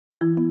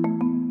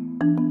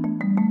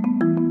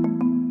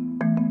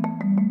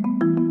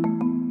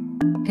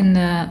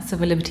the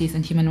Civil Liberties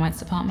and Human Rights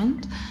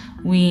Department.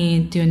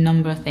 We do a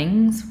number of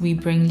things. We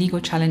bring legal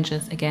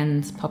challenges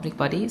against public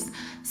bodies,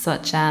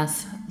 such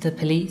as the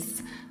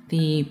police,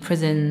 the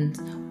prisons,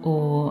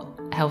 or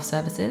health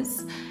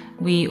services.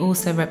 We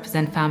also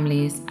represent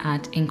families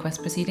at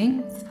inquest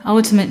proceedings.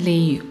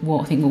 Ultimately,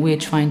 what we're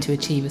trying to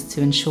achieve is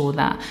to ensure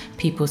that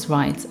people's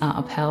rights are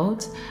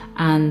upheld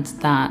and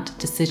that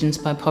decisions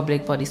by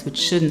public bodies which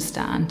shouldn't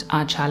stand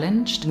are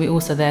challenged. We're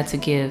also there to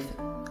give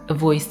a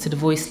voice to the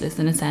voiceless,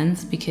 in a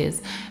sense,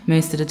 because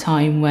most of the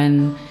time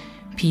when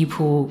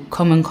people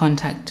come in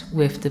contact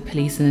with the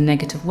police in a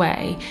negative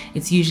way,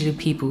 it's usually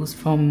people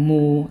from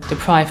more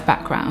deprived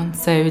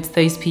backgrounds. So it's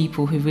those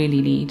people who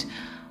really need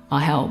our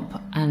help,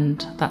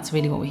 and that's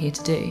really what we're here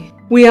to do.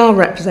 We are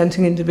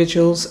representing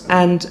individuals,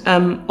 and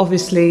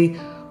obviously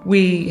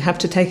we have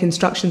to take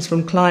instructions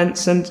from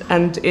clients,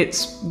 and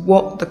it's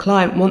what the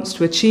client wants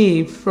to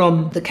achieve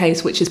from the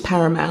case which is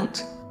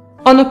paramount.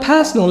 On a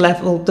personal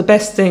level, the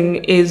best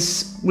thing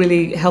is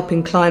really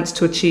helping clients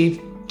to achieve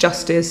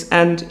justice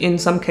and, in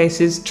some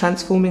cases,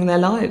 transforming their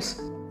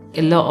lives.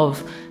 A lot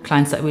of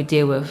clients that we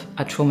deal with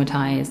are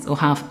traumatised or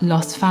have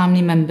lost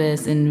family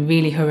members in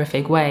really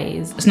horrific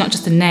ways. It's not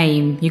just a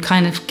name, you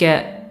kind of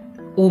get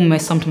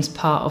almost sometimes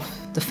part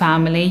of the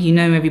family. You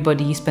know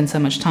everybody, you spend so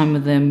much time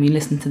with them, you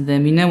listen to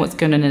them, you know what's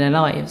going on in their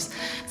lives.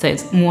 So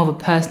it's more of a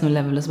personal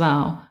level as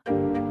well.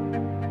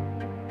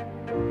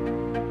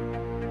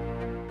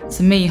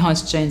 To me,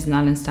 Hodge Jones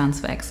Allen stands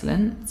for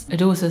excellence.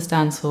 It also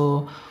stands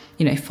for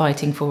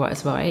fighting for what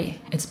is right.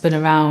 It's been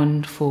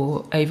around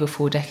for over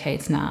 4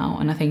 decades now,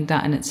 and I think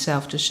that in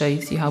itself just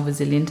shows you how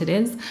resilient it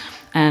is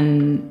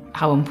and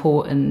how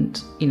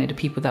important, the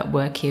people that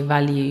work here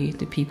value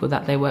the people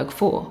that they work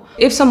for.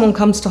 If someone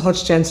comes to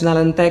Hodge Jones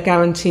Allen, they're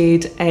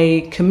guaranteed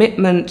a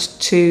commitment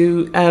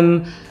to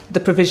the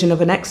provision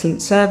of an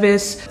excellent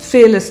service,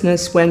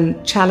 fearlessness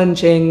when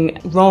challenging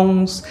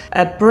wrongs,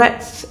 a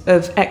breadth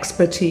of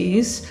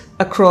expertise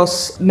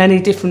across many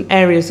different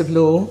areas of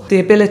law, the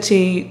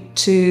ability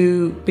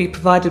to be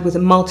provided with a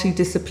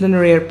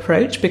multidisciplinary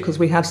approach because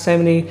we have so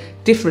many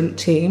different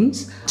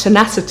teams,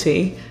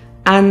 tenacity,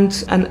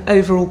 and an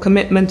overall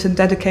commitment and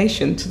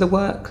dedication to the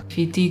work. If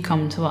you do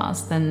come to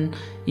us, then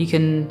you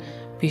can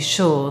be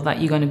sure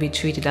that you're going to be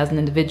treated as an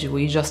individual.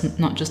 You're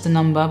not just a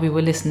number. We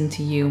will listen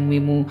to you, and we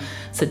will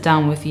sit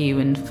down with you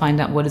and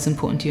find out what is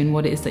important to you and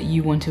what it is that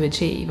you want to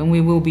achieve. And we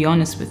will be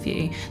honest with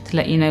you to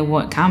let you know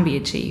what can be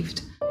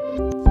achieved.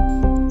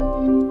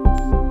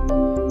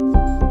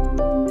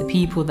 The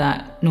people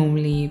that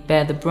normally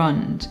bear the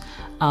brunt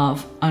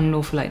of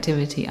unlawful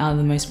activity are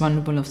the most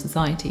vulnerable of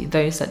society,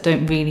 those that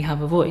don't really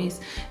have a voice.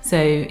 So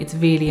it's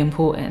really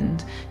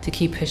important to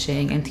keep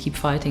pushing and to keep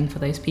fighting for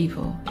those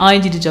people. I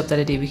do the job that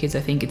I do because I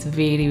think it's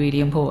really,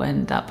 really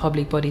important that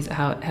public bodies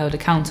are held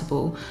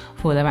accountable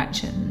for their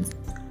actions.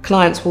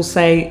 Clients will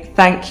say,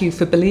 thank you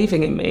for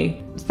believing in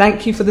me.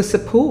 Thank you for the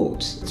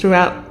support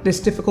throughout this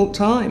difficult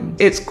time.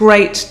 It's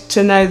great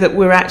to know that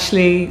we're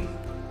actually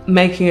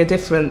making a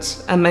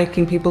difference and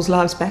making people's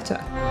lives better.